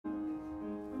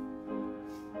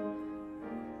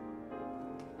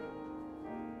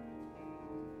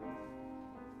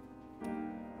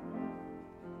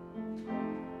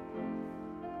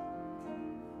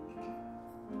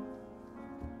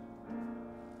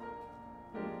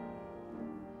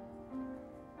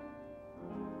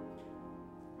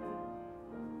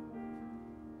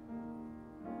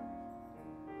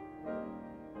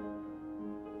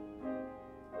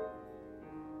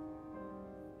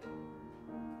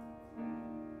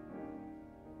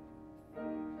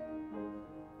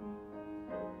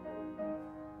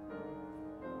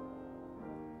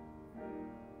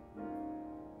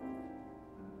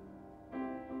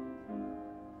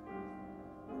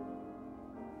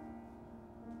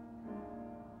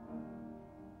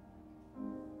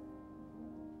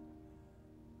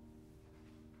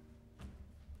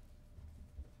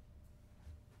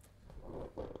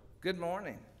Good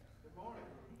morning. Good morning.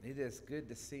 It is good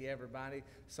to see everybody.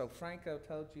 So Franco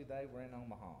told you they were in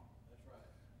Omaha. That's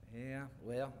right. Yeah,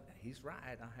 well, he's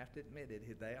right. I have to admit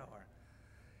it. They are.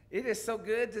 It is so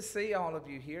good to see all of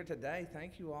you here today.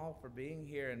 Thank you all for being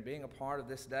here and being a part of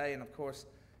this day. And of course,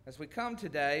 as we come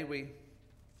today, we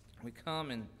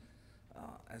come in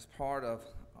as part of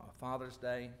Father's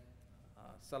Day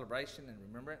celebration and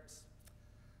remembrance.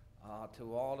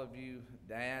 To all of you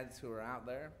dads who are out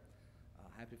there,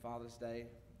 happy Father's Day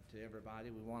to everybody.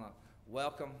 We want to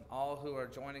welcome all who are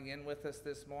joining in with us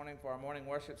this morning for our morning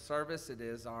worship service. It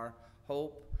is our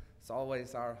hope, it's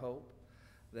always our hope,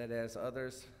 that as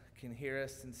others can hear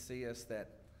us and see us, that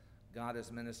God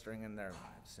is ministering in their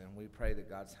lives. And we pray that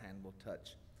God's hand will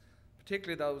touch,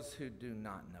 particularly those who do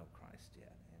not know Christ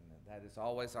yet. And that is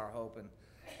always our hope, and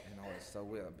always. So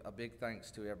a big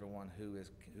thanks to everyone who is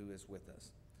with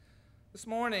us. This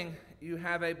morning, you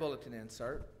have a bulletin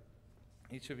insert.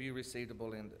 Each of you received a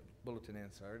bulletin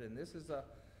insert, and this is a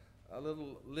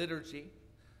little liturgy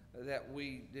that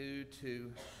we do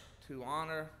to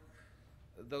honor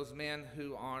those men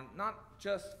who are not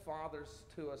just fathers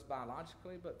to us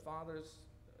biologically, but fathers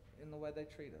in the way they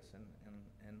treat us and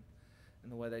in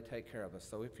the way they take care of us.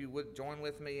 So if you would join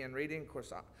with me in reading, of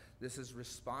course, this is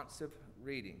responsive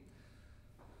reading.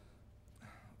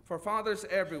 For fathers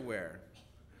everywhere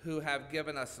who have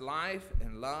given us life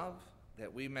and love,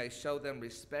 that we may show them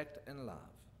respect and love.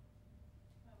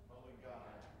 Holy God,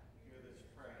 hear this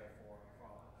prayer for our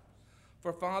fathers.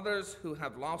 For fathers who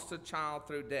have lost a child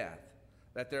through death,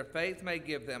 that their faith may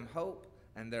give them hope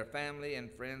and their family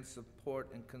and friends support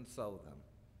and console them.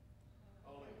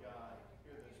 Holy God,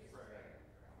 hear this prayer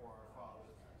for our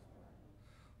fathers.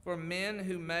 For men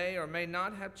who may or may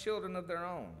not have children of their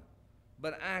own,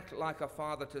 but act like a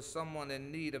father to someone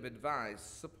in need of advice,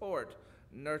 support,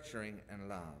 nurturing, and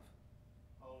love.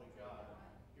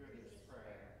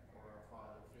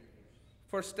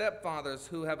 For stepfathers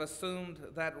who have assumed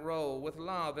that role with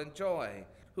love and joy,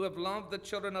 who have loved the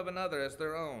children of another as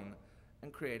their own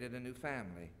and created a new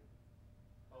family.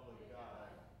 Holy God,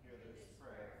 hear this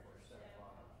prayer for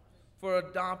stepfathers. For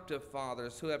adoptive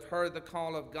fathers who have heard the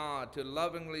call of God to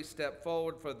lovingly step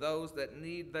forward for those that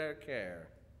need their care.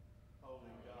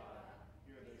 Holy God,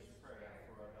 hear this prayer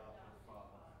for adoptive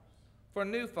fathers. For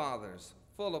new fathers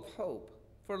full of hope,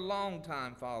 for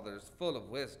longtime fathers full of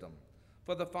wisdom,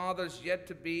 for the fathers yet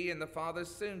to be and the fathers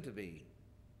soon to be.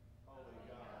 Holy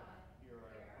God, hear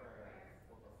our prayer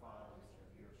for the fathers of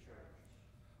your church.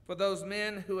 For those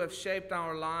men who have shaped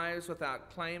our lives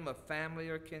without claim of family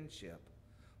or kinship.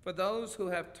 For those who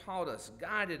have taught us,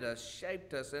 guided us,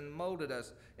 shaped us, and molded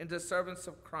us into servants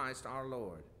of Christ our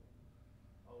Lord.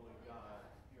 Holy God,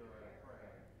 hear our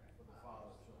prayer for the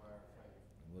fathers of our faith.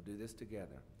 We'll do this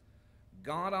together.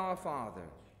 God our Father,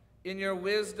 in your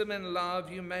wisdom and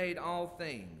love you made all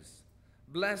things.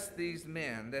 Bless these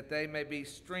men that they may be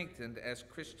strengthened as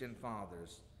Christian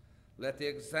fathers. Let the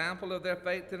example of their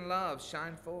faith and love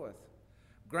shine forth.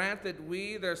 Grant that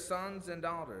we, their sons and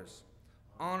daughters,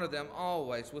 honor them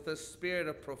always with a spirit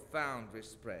of profound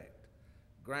respect.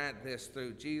 Grant this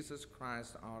through Jesus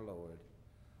Christ our Lord.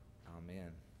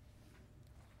 Amen.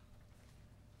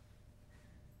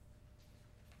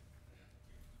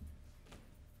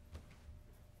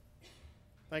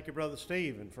 Thank you, Brother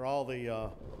Steve, and for all the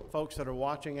folks that are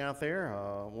watching out there.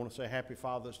 I want to say happy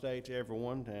Father's Day to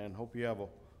everyone and hope you have a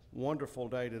wonderful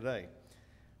day today. I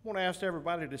want to ask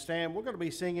everybody to stand. We're going to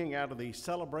be singing out of the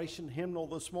celebration hymnal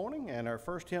this morning, and our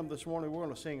first hymn this morning, we're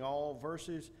going to sing all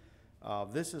verses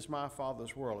of This Is My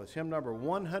Father's World. It's hymn number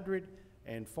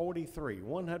 143.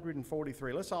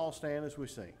 143. Let's all stand as we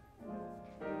sing.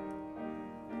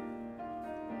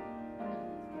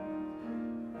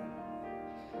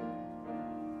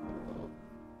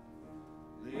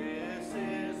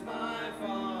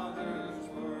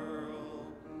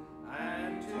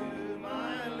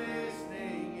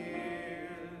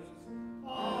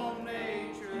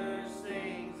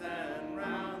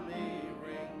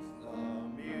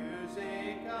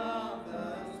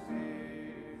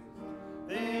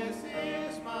 This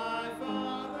is my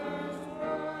Father's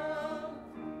world.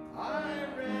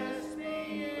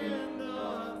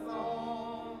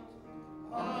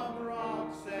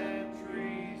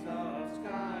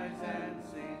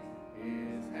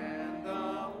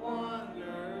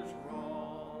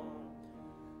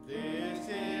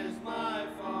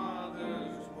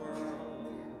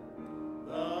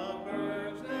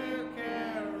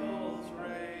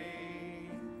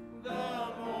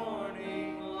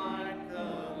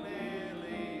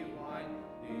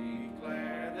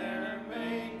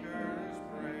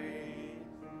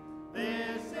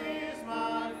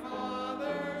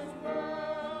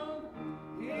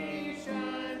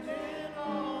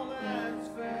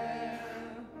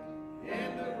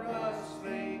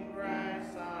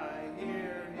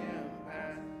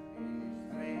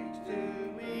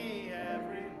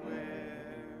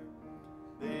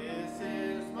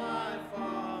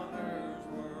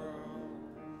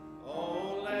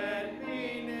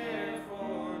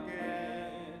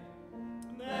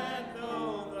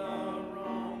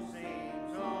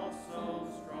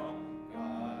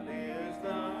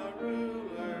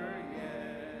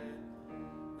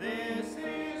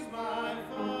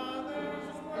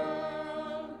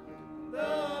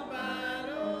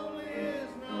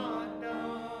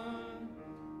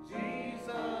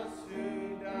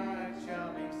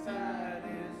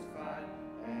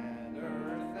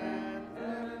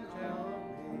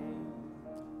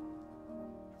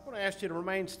 to ask you to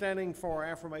remain standing for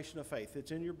our affirmation of faith.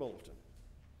 It's in your bulletin.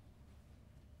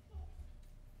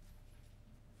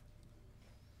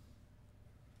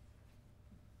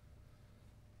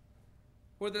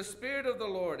 Where the Spirit of the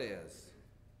Lord is,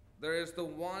 there is the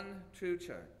one true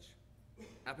church,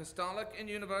 apostolic and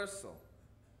universal,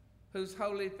 whose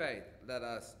holy faith let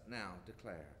us now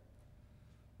declare.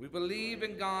 We believe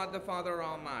in God the Father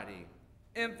Almighty,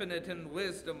 infinite in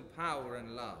wisdom, power,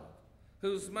 and love,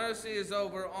 whose mercy is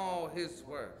over all his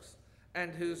works,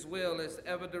 and whose will is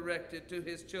ever directed to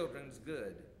his children's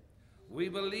good. We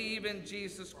believe in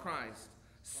Jesus Christ,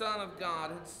 Son of God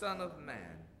and Son of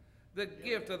man, the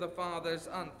gift of the Father's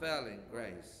unfailing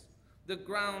grace, the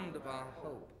ground of our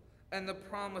hope, and the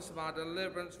promise of our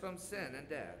deliverance from sin and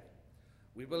death.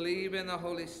 We believe in the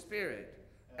Holy Spirit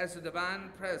as a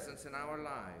divine presence in our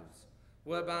lives,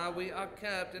 whereby we are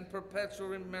kept in perpetual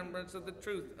remembrance of the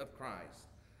truth of Christ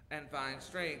and find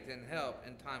strength and help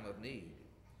in time of need.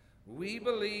 We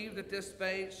believe that this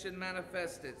faith should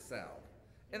manifest itself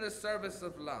in the service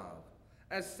of love,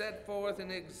 as set forth in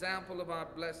the example of our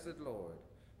blessed Lord,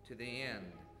 to the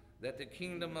end that the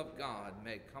kingdom of God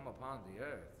may come upon the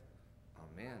earth.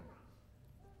 Amen.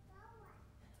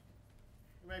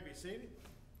 You may be seated.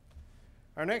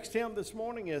 Our next hymn this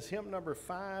morning is hymn number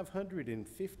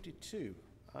 552,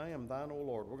 I Am Thine, O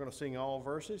Lord. We're going to sing all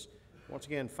verses. Once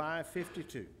again,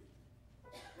 552.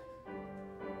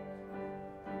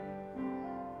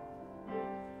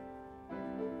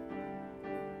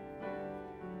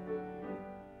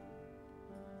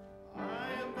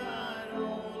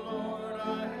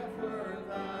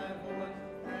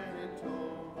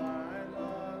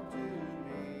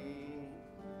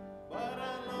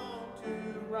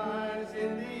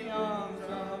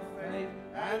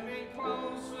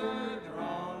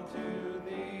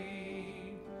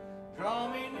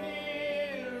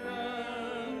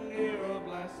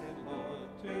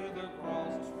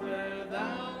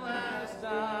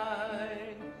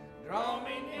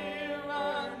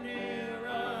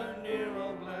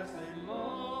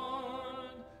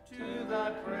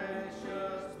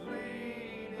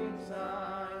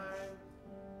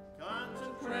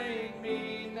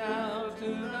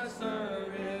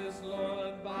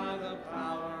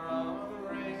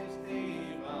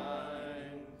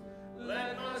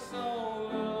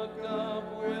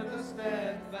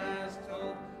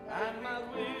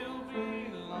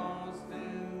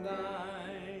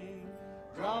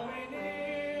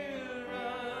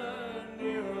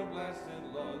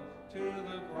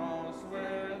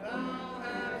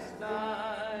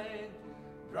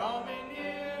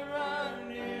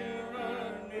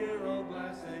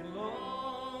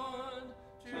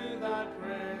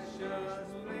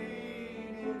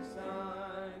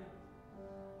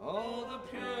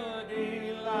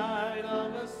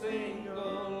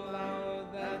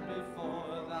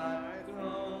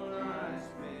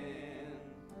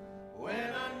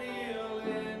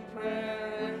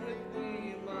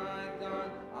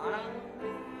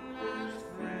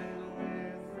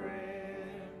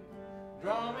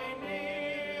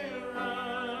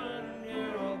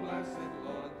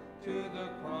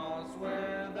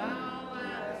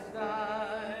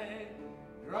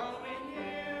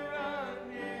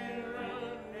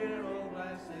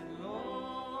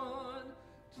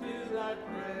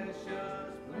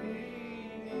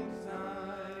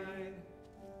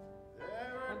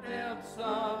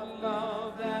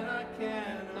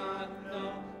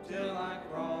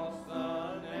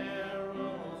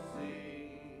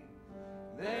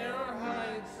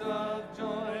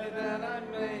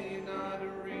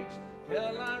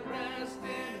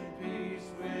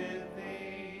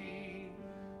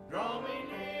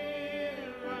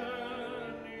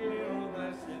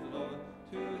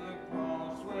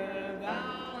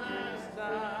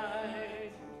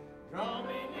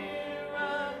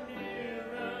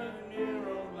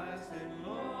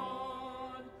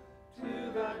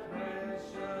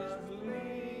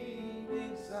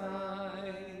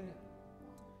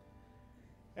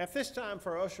 At this time,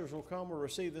 for ushers will come, we'll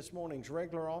receive this morning's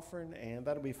regular offering, and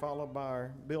that'll be followed by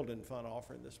our building fund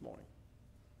offering this morning.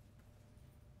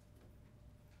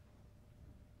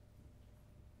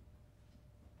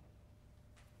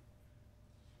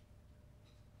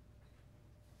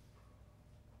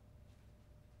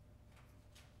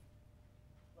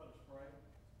 Let us pray.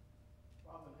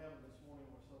 Father in heaven, this morning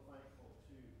we're so thankful to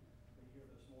be here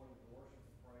this morning to worship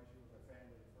and praise you with our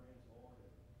family and friends, Lord. And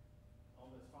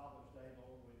on this Father's Day,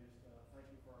 Lord, we just thank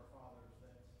you for our fathers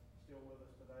that's still with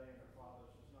us today, and our fathers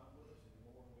that's not with us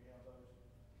anymore. And we have those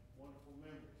wonderful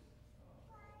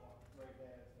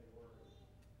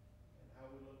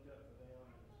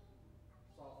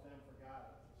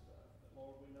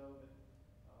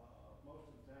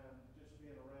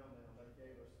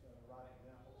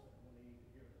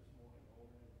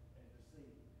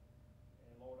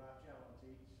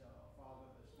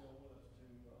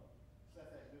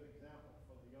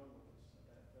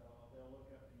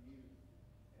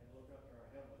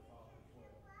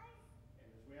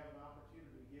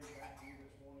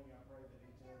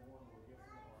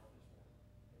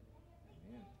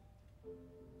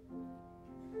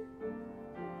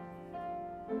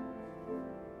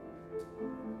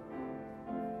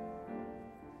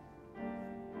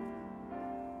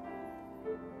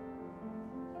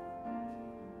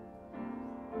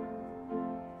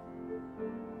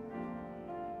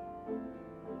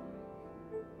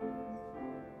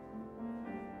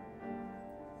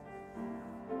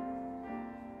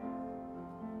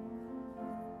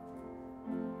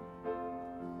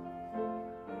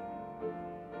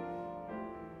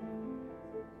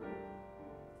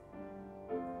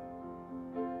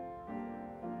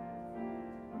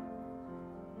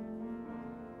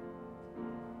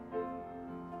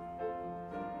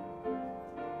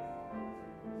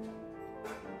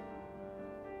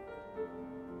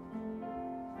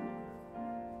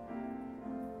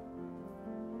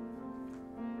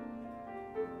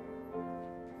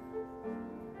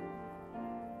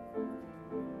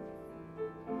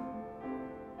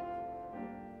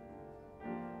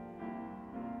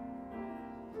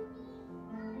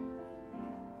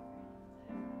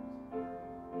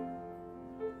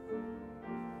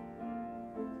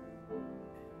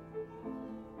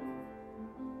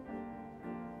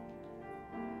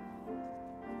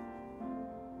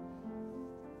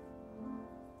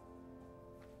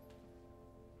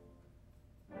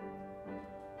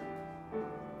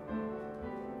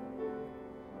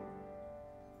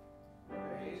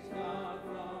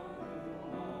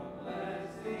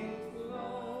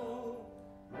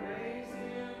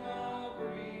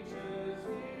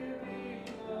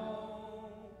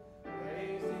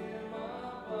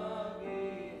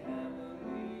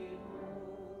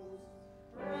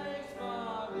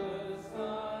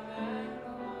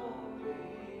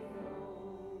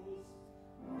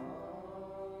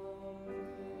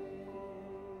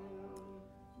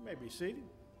Be seated.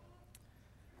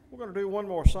 We're going to do one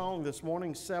more song this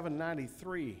morning,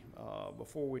 793,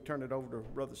 before we turn it over to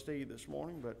Brother Steve this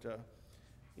morning. But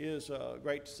it is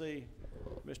great to see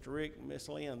Mr. Rick and Miss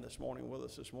Lynn this morning,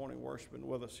 worshiping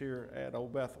with us here at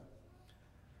Old Bethel.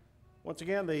 Once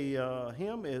again, the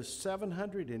hymn is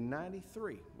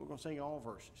 793. We're going to sing all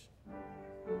verses.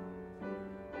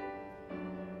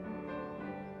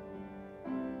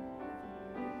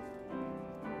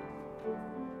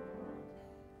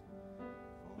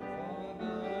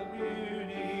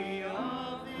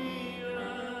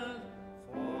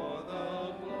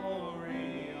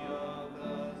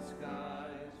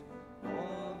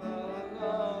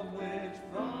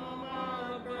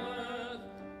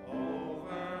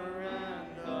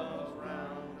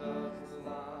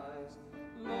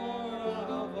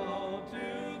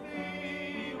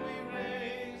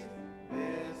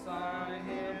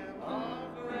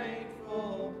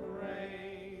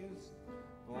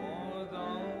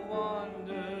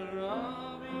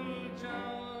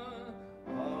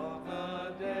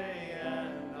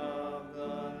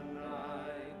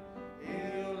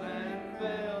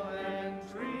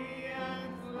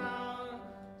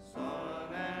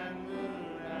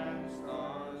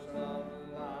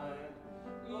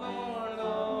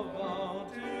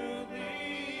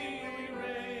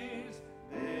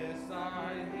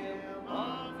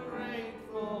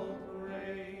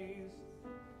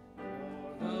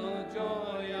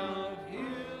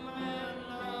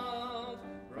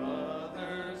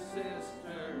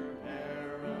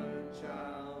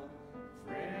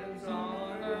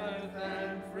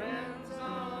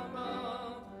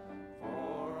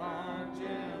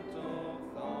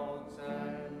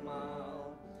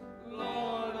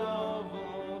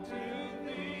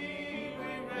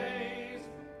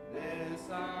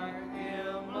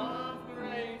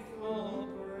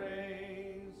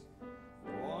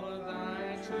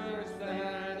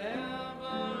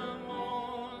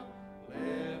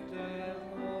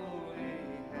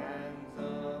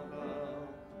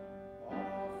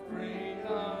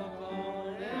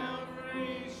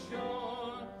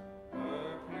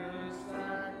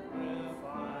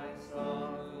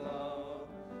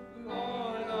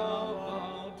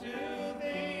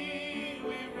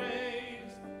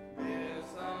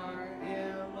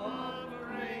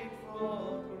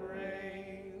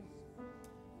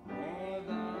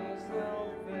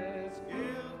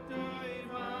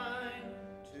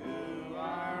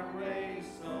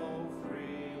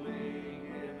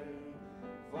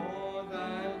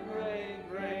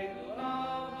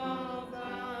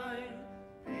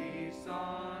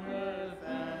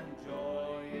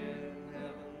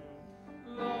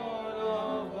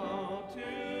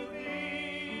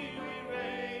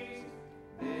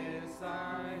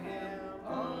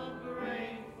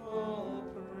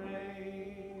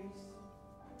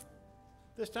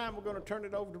 This time we're going to turn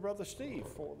it over to Brother Steve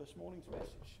for this morning's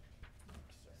message.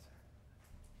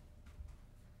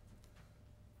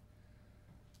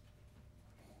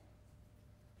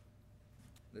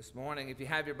 this morning. If you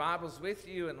have your Bibles with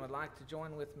you and would like to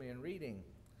join with me in reading,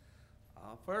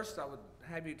 first I would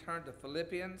have you turn to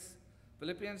Philippians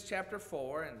chapter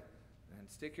 4, and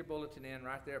stick your bulletin in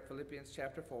right there at Philippians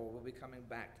chapter 4. We'll be coming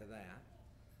back to that.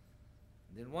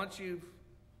 And then once you've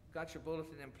got your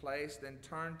bulletin in place, then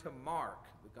turn to Mark,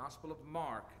 the Gospel of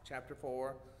Mark, chapter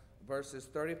 4, verses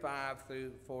 35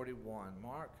 through 41.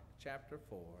 Mark chapter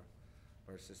 4,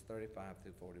 verses 35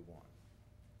 through 41.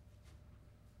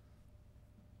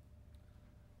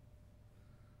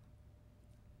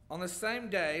 On the same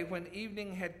day, when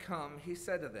evening had come, he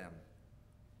said to them,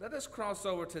 "Let us cross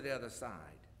over to the other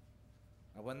side."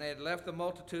 And when they had left the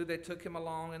multitude, they took him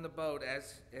along in the boat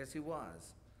as he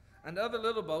was. And other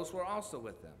little boats were also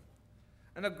with them.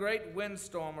 And a great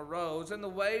windstorm arose, and the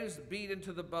waves beat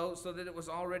into the boat so that it was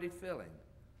already filling.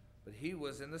 But he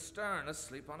was in the stern,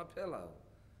 asleep on a pillow.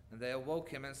 And they awoke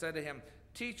him and said to him,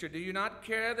 "Teacher, do you not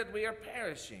care that we are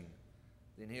perishing?"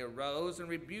 Then he arose and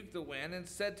rebuked the wind and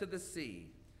said to the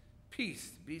sea,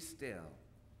 "Peace, be still."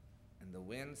 And the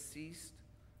wind ceased,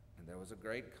 and there was a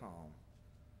great calm.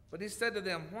 But he said to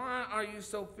them, "Why are you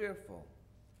so fearful?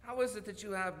 How is it that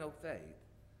you have no faith?"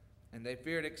 And they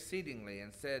feared exceedingly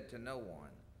and said to no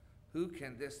one, "Who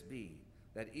can this be,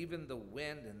 that even the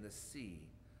wind and the sea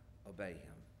obey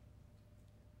him?"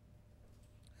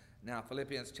 Now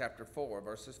Philippians chapter 4,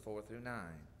 verses 4 through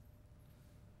 9.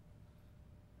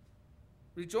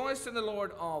 Rejoice in the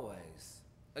Lord always.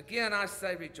 Again I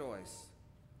say rejoice.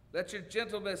 Let your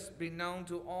gentleness be known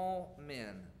to all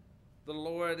men. The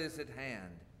Lord is at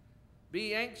hand.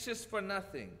 Be anxious for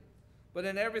nothing, but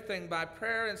in everything by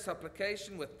prayer and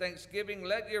supplication with thanksgiving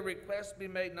let your requests be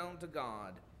made known to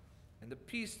God. And the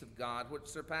peace of God, which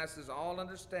surpasses all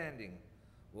understanding,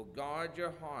 will guard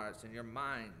your hearts and your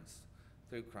minds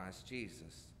through Christ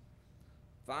Jesus.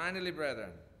 Finally,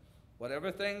 brethren, whatever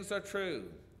things are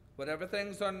true, whatever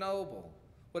things are noble,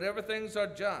 whatever things are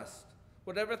just,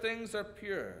 whatever things are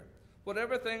pure,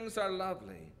 whatever things are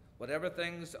lovely, whatever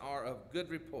things are of good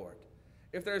report,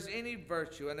 if there's any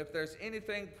virtue and if there's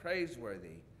anything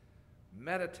praiseworthy,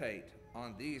 meditate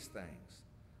on these things.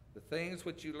 The things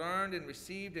which you learned and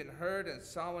received and heard and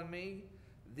saw in me,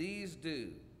 these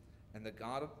do, and the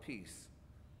God of peace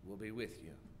will be with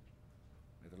you.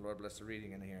 May the Lord bless the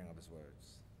reading and the hearing of his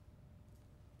words.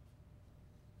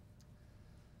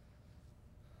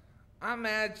 I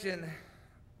imagine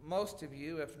most of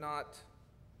you, if not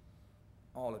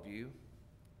all of you,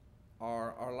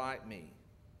 are like me.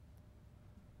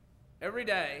 Every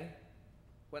day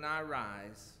when I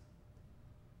rise,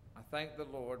 I thank the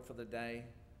Lord for the day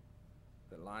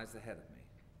that lies ahead of me.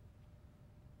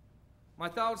 My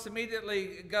thoughts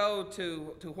immediately go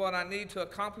to what I need to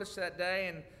accomplish that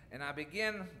day, and I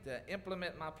begin to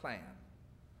implement my plan.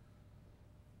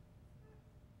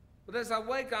 But as I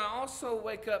wake, I also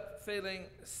wake up feeling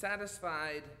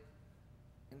satisfied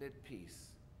and at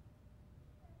peace.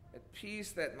 At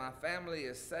peace that my family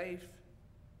is safe,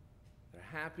 they're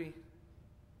happy,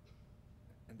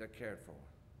 and they're cared for.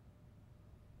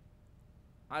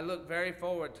 I look very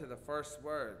forward to the first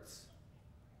words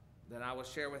that I will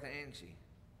share with Angie.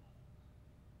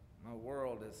 My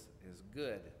world is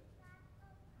good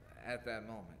at that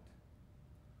moment.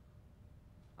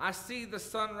 I see the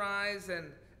sunrise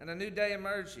and a new day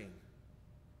emerging.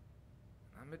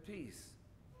 I'm at peace.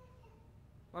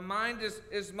 My mind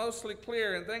is mostly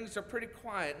clear and things are pretty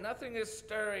quiet. Nothing is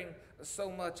stirring so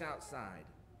much outside.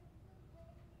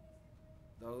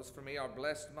 Those for me are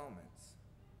blessed moments.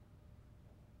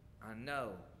 I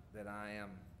know that I am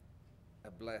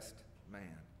a blessed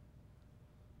man.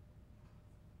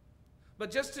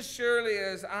 But just as surely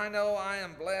as I know I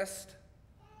am blessed,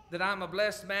 that I'm a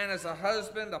blessed man as a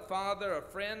husband, a father, a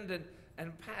friend,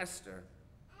 and pastor,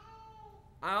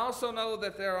 I also know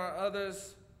that there are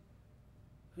others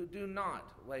who do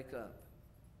not wake up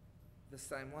the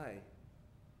same way.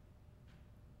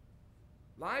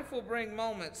 Life will bring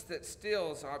moments that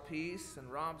stills our peace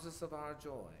and robs us of our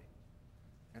joy.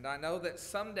 And I know that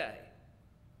someday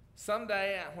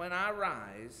when I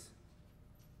rise,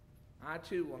 I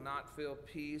too will not feel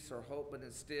peace or hope, but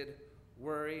instead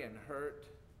worry and hurt,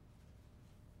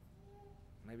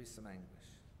 maybe some anguish.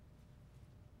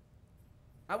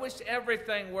 I wish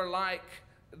everything were like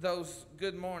those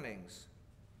good mornings.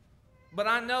 But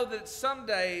I know that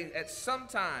someday, at some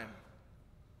time,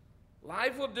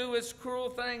 life will do its cruel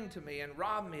thing to me and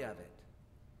rob me of it.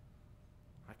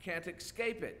 I can't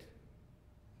escape it.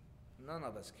 None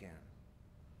of us can.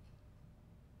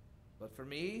 But for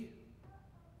me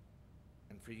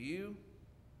and for you,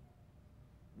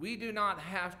 we do not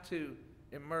have to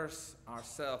immerse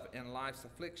ourselves in life's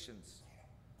afflictions.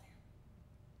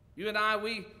 You and I,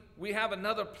 we have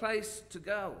another place to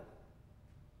go.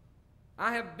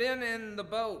 I have been in the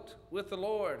boat with the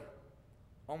Lord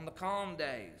on the calm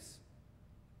days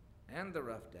and the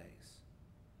rough days.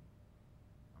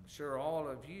 I'm sure all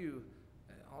of you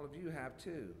have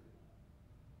too.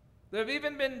 There have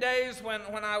even been days when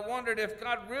I wondered if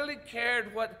God really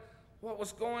cared what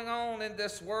was going on in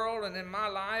this world and in my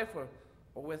life,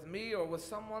 or with me, or with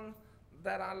someone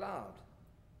that I loved.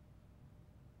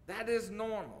 That is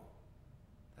normal.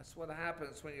 That's what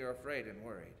happens when you're afraid and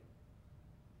worried.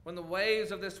 When the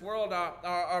waves of this world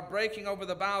are breaking over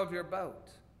the bow of your boat.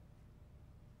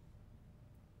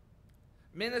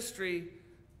 Ministry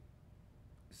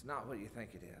is not what you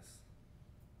think it is.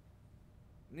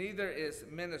 Neither is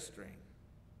ministering.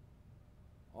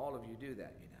 All of you do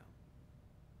that, you know.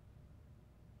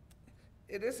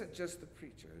 It isn't just the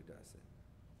preacher who does it.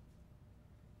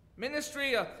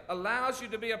 Ministry allows you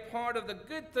to be a part of the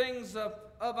good things of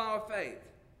our faith.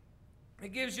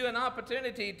 It gives you an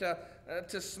opportunity to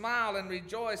smile and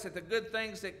rejoice at the good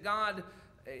things that God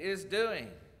is doing.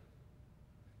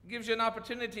 It gives you an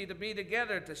opportunity to be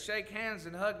together, to shake hands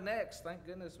and hug necks. Thank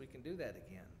goodness we can do that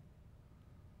again.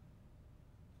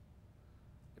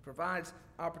 It provides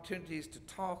opportunities to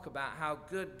talk about how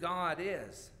good God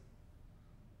is.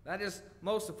 That is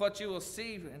most of what you will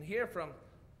see and hear from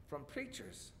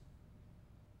preachers.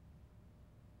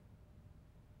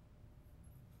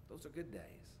 Those are good days.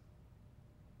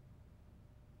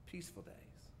 Peaceful days.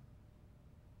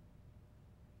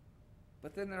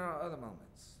 But then there are other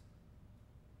moments.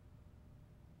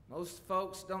 Most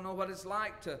folks don't know what it's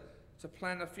like to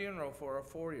plan a funeral for a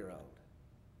 4-year-old.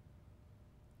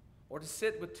 Or to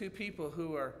sit with two people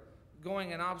who are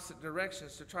going in opposite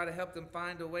directions to try to help them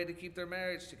find a way to keep their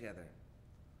marriage together.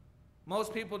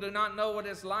 Most people do not know what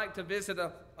it's like to visit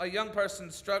a young person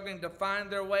struggling to find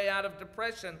their way out of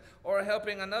depression, or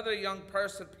helping another young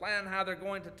person plan how they're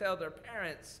going to tell their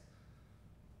parents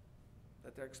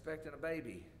that they're expecting a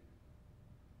baby.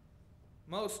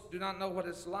 Most do not know what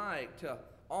it's like to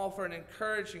offer an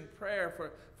encouraging prayer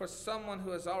for someone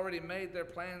who has already made their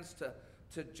plans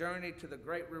to journey to the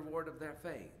great reward of their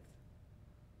faith.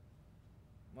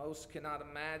 Most cannot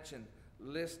imagine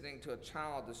listening to a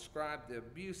child describe the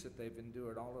abuse that they've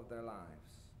endured all of their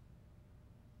lives.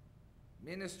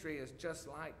 Ministry is just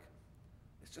like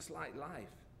life.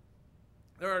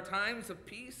 There are times of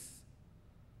peace,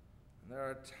 and there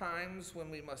are times when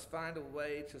we must find a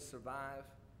way to survive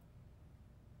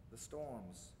the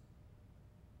storms.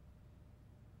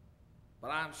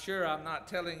 But I'm sure I'm not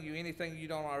telling you anything you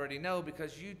don't already know,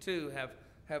 because you too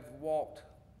have walked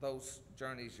those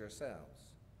journeys yourselves.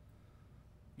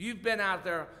 You've been out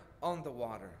there on the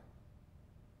water,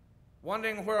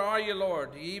 wondering, where are you,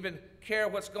 Lord? Do you even care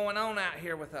what's going on out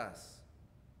here with us?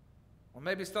 Or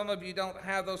maybe some of you don't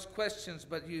have those questions,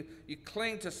 but you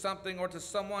cling to something or to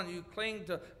someone. You cling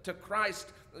to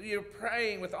Christ. You're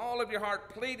praying with all of your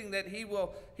heart, pleading that He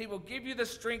will give you the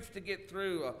strength to get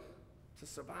through, to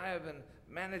survive and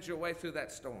manage your way through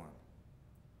that storm.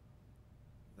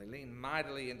 They lean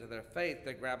mightily into their faith.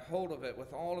 They grab hold of it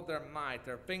with all of their might.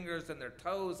 Their fingers and their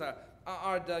toes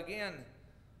are dug in.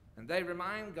 And they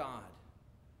remind God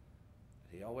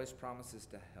that He always promises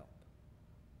to help.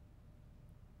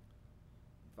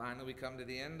 Finally, we come to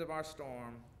the end of our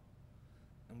storm,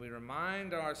 and we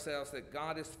remind ourselves that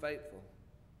God is faithful,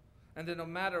 and that no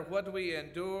matter what we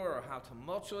endure or how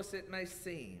tumultuous it may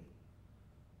seem,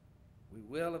 we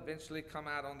will eventually come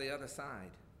out on the other side,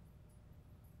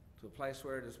 to a place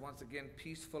where it is once again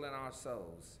peaceful in our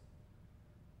souls,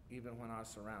 even when our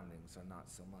surroundings are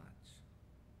not so much.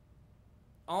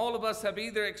 All of us have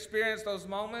either experienced those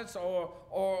moments,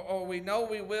 or we know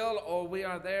we will, or we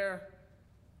are there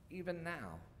even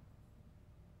now.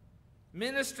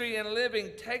 Ministry and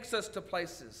living takes us to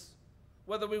places,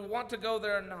 whether we want to go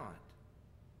there or not.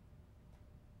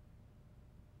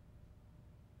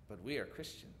 But we are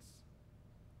Christians.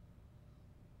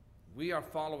 We are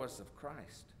followers of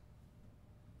Christ.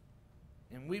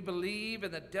 And we believe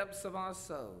in the depths of our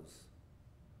souls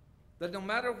that no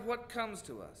matter what comes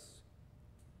to us,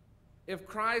 if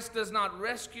Christ does not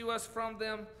rescue us from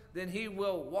them, then He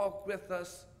will walk with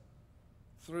us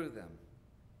through them.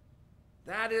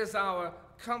 That is our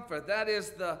comfort. That is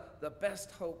the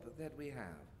best hope that we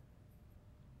have.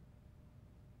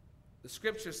 The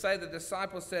scriptures say the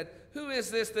disciples said, "Who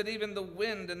is this that even the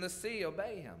wind and the sea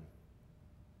obey Him?"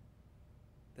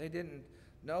 They didn't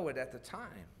know it at the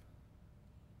time,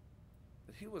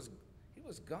 but He was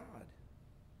God.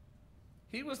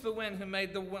 He was the one who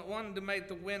made the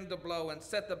wind to blow and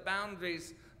set the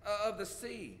boundaries of the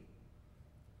sea.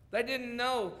 They didn't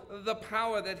know the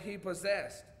power that He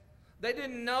possessed. They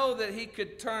didn't know that he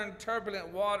could turn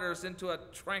turbulent waters into a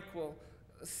tranquil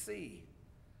sea.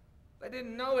 They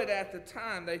didn't know it at the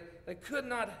time. They could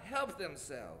not help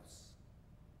themselves.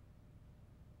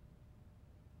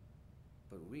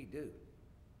 But we do.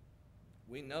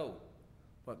 We know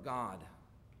what God,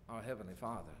 our Heavenly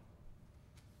Father,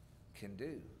 can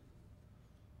do.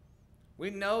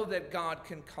 We know that God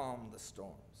can calm the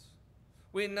storms.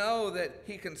 We know that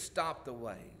he can stop the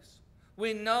waves.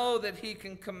 We know that he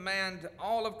can command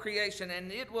all of creation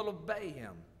and it will obey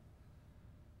him.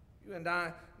 You and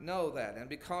I know that, and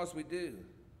because we do,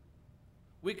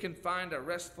 we can find a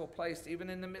restful place even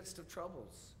in the midst of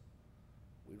troubles.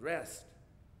 We rest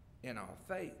in our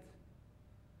faith,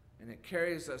 and it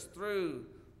carries us through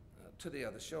to the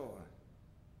other shore.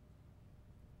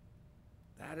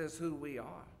 That is who we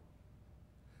are.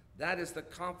 That is the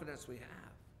confidence we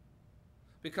have.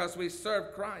 Because we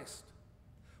serve Christ.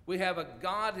 We have a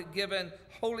God-given,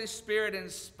 Holy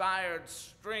Spirit-inspired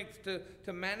strength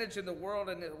to manage in the world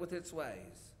and with its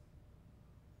ways.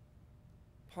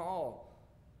 Paul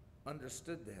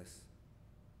understood this.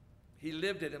 He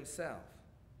lived it himself.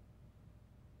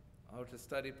 Oh, to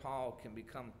study Paul can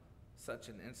become such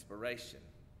an inspiration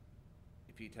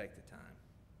if you take the time.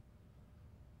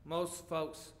 Most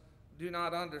folks do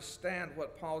not understand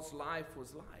what Paul's life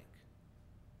was like.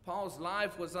 Paul's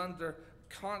life was under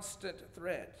constant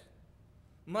threat.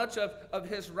 Much of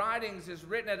his writings is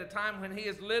written at a time when he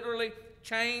is literally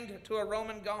chained to a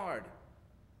Roman guard.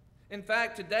 In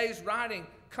fact, today's writing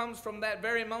comes from that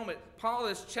very moment. Paul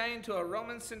is chained to a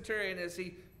Roman centurion as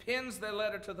he pens the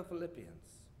letter to the Philippians.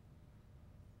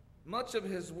 Much of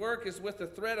his work is with the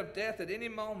threat of death at any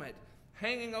moment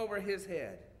hanging over his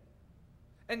head.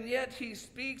 And yet he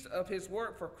speaks of his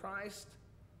work for Christ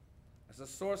as a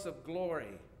source of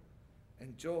glory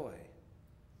and joy.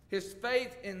 His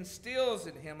faith instills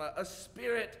in him a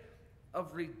spirit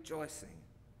of rejoicing.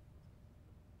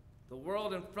 The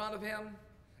world in front of him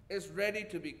is ready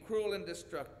to be cruel and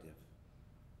destructive,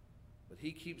 but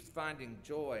he keeps finding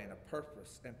joy and a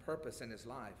purpose in his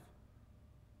life.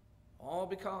 All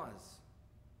because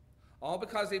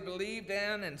he believed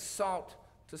in and sought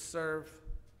to serve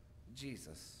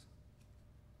Jesus.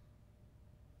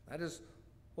 That is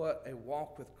what a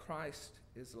walk with Christ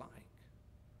is like.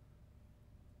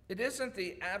 It isn't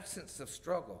the absence of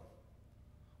struggle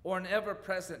or an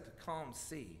ever-present calm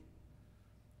sea.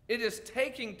 It is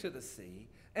taking to the sea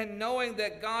and knowing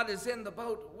that God is in the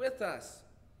boat with us.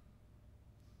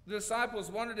 The disciples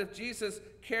wondered if Jesus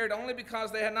cared only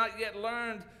because they had not yet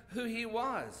learned who he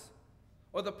was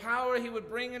or the power he would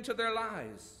bring into their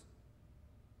lives.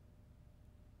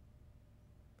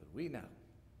 But we know.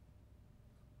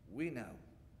 We know.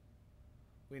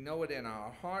 We know it in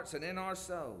our hearts and in our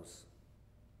souls.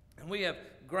 And we have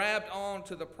grabbed on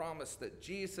to the promise that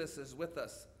Jesus is with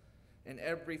us in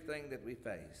everything that we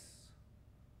face.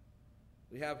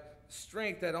 We have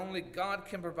strength that only God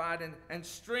can provide and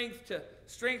strength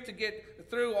to get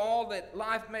through all that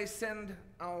life may send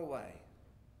our way.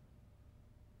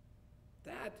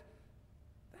 That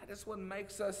is what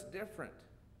makes us different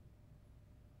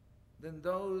than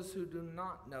those who do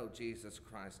not know Jesus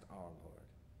Christ our Lord.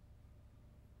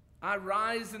 I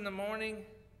rise in the morning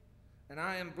and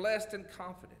I am blessed and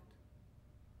confident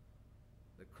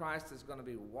that Christ is going to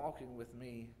be walking with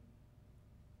me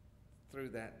through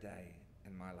that day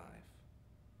in my life.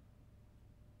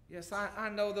 Yes, I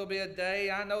know there'll be a day.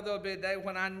 I know there'll be a day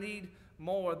when I need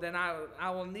more than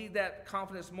I will need that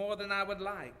confidence more than I would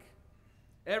like.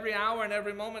 Every hour and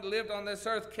every moment lived on this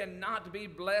earth cannot be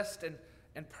blessed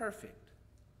and perfect.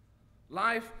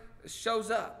 Life shows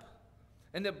up,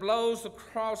 and it blows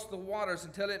across the waters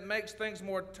until it makes things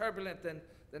more turbulent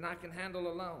than I can handle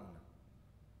alone.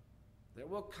 There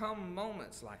will come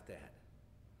moments like that,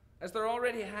 as there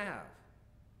already have,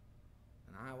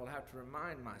 and I will have to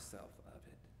remind myself of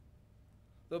it.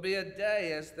 There'll be a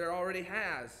day, as there already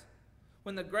has,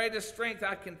 when the greatest strength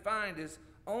I can find is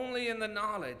only in the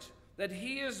knowledge that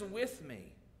he is with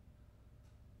me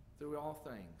through all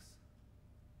things.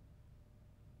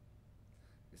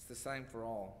 It's the same for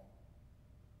all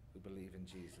who believe in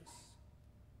Jesus.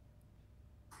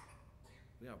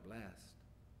 We are blessed.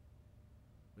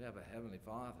 We have a Heavenly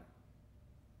Father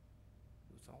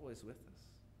who's always with us.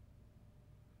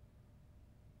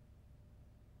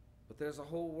 But there's a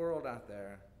whole world out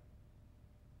there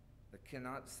that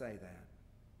cannot say that.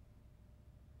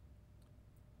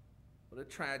 What a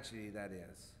tragedy that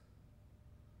is.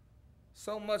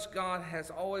 So much God has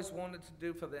always wanted to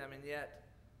do for them, and yet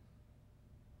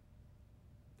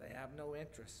they have no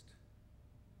interest.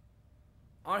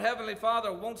 Our Heavenly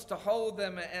Father wants to hold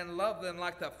them and love them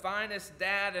like the finest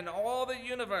dad in all the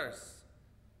universe.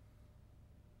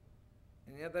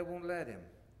 And yet they won't let him.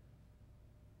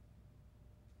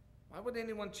 Why would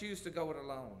anyone choose to go it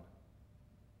alone?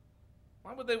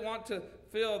 Why would they want to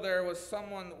feel there was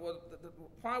someone,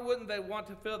 why wouldn't they want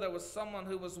to feel there was someone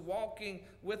who was walking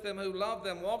with them, who loved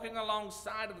them, walking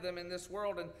alongside of them in this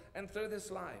world and through this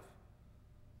life?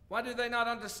 Why do they not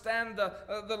understand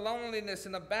the loneliness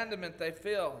and abandonment they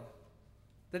feel?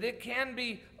 That it can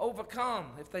be overcome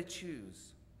if they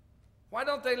choose. Why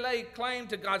don't they lay claim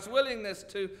to God's willingness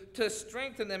to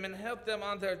strengthen them and help them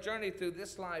on their journey through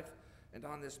this life and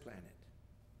on this planet?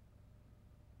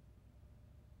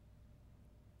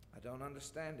 I don't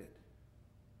understand it.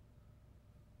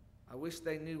 I wish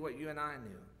they knew what you and I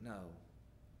knew. No.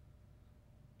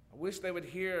 I wish they would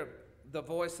hear the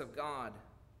voice of God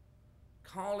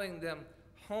calling them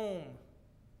home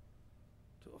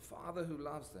to a Father who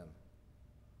loves them.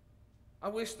 I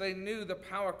wish they knew the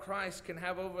power Christ can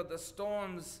have over the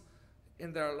storms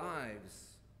in their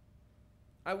lives.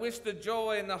 I wish the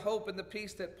joy and the hope and the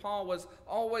peace that Paul was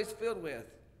always filled with.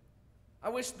 I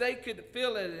wish they could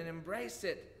feel it and embrace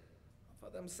it for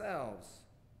themselves.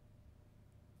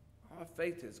 Our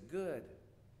faith is good.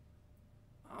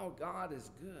 Our God is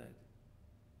good.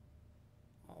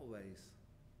 Always.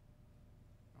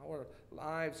 Our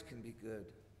lives can be good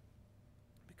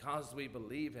because we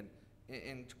believe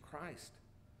in Christ,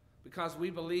 because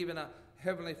we believe in a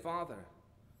Heavenly Father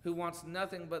who wants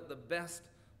nothing but the best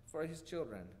for his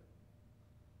children.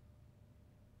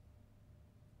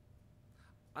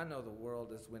 I know the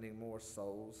world is winning more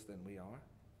souls than we are,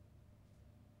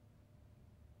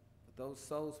 but those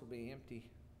souls will be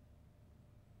empty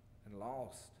and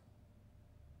lost.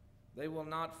 They will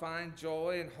not find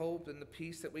joy and hope in the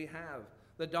peace that we have.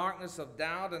 The darkness of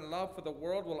doubt and love for the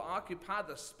world will occupy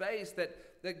the space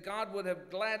that God would have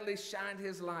gladly shined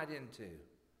his light into.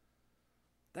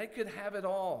 They could have it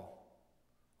all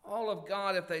of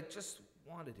God if they just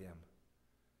wanted him.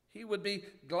 He would be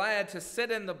glad to sit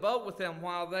in the boat with them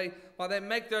while they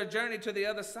make their journey to the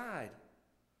other side.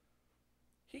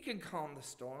 He can calm the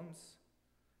storms.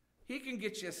 He can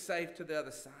get you safe to the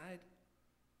other side.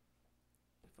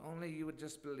 If only you would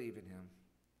just believe in him.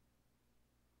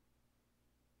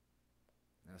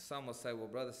 Now, some will say, well,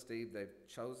 Brother Steve, they've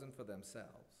chosen for themselves.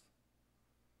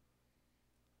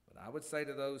 But I would say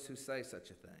to those who say such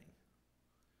a thing,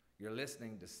 you're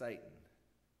listening to Satan,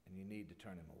 and you need to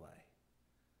turn him away.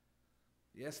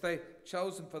 Yes, they've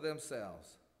chosen for themselves,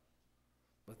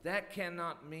 but that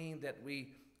cannot mean that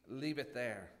we leave it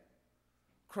there.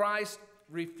 Christ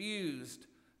refused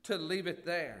to leave it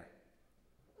there,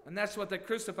 and that's what they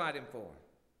crucified him for.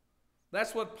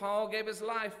 That's what Paul gave his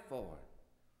life for.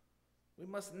 We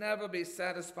must never be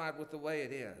satisfied with the way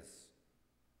it is.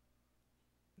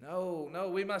 No,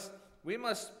 we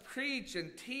must preach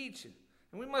and teach,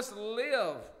 and we must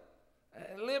live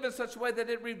in such a way that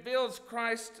it reveals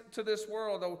Christ to this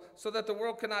world, so that the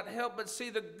world cannot help but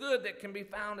see the good that can be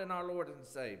found in our Lord and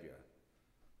Savior.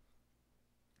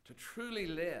 To truly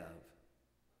live,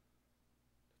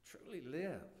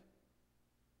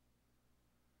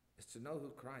 is to know who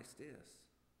Christ is.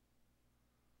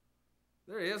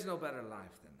 There is no better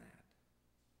life than that.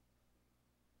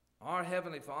 Our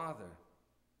Heavenly Father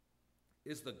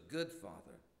is the good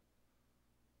Father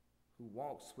who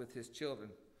walks with his children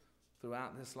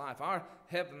throughout this life. Our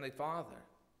Heavenly Father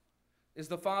is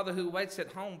the Father who waits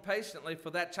at home patiently for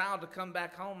that child to come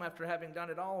back home after having done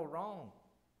it all wrong,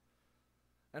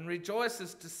 and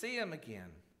rejoices to see him again,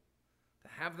 to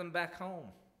have them back home.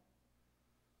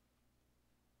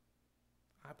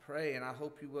 I pray, and I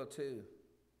hope you will too,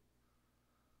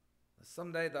 that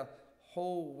someday the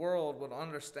whole world will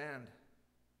understand,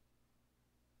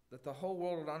 that the whole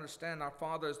world will understand our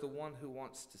Father is the one who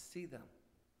wants to see them,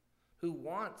 who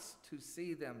wants to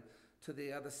see them to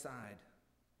the other side.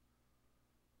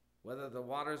 Whether the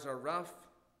waters are rough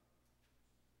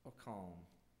or calm.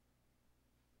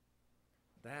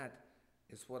 That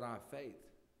is what our faith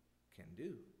can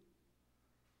do.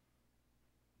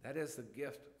 That is a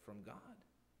gift from God.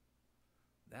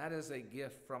 That is a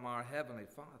gift from our Heavenly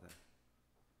Father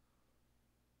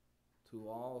to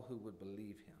all who would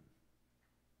believe him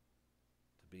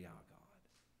to be our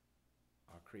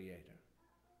God, our Creator,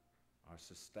 our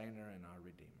Sustainer, and our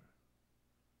Redeemer.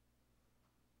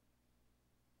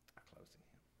 Our closing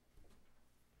hymn.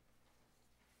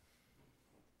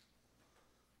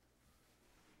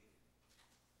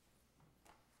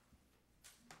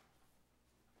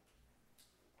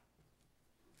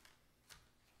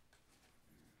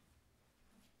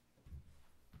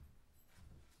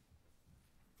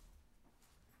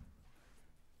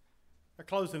 Our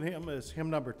closing hymn is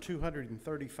hymn number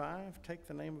 235, Take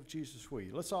the Name of Jesus With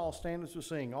You. Let's all stand as we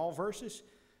sing all verses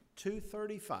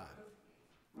 235.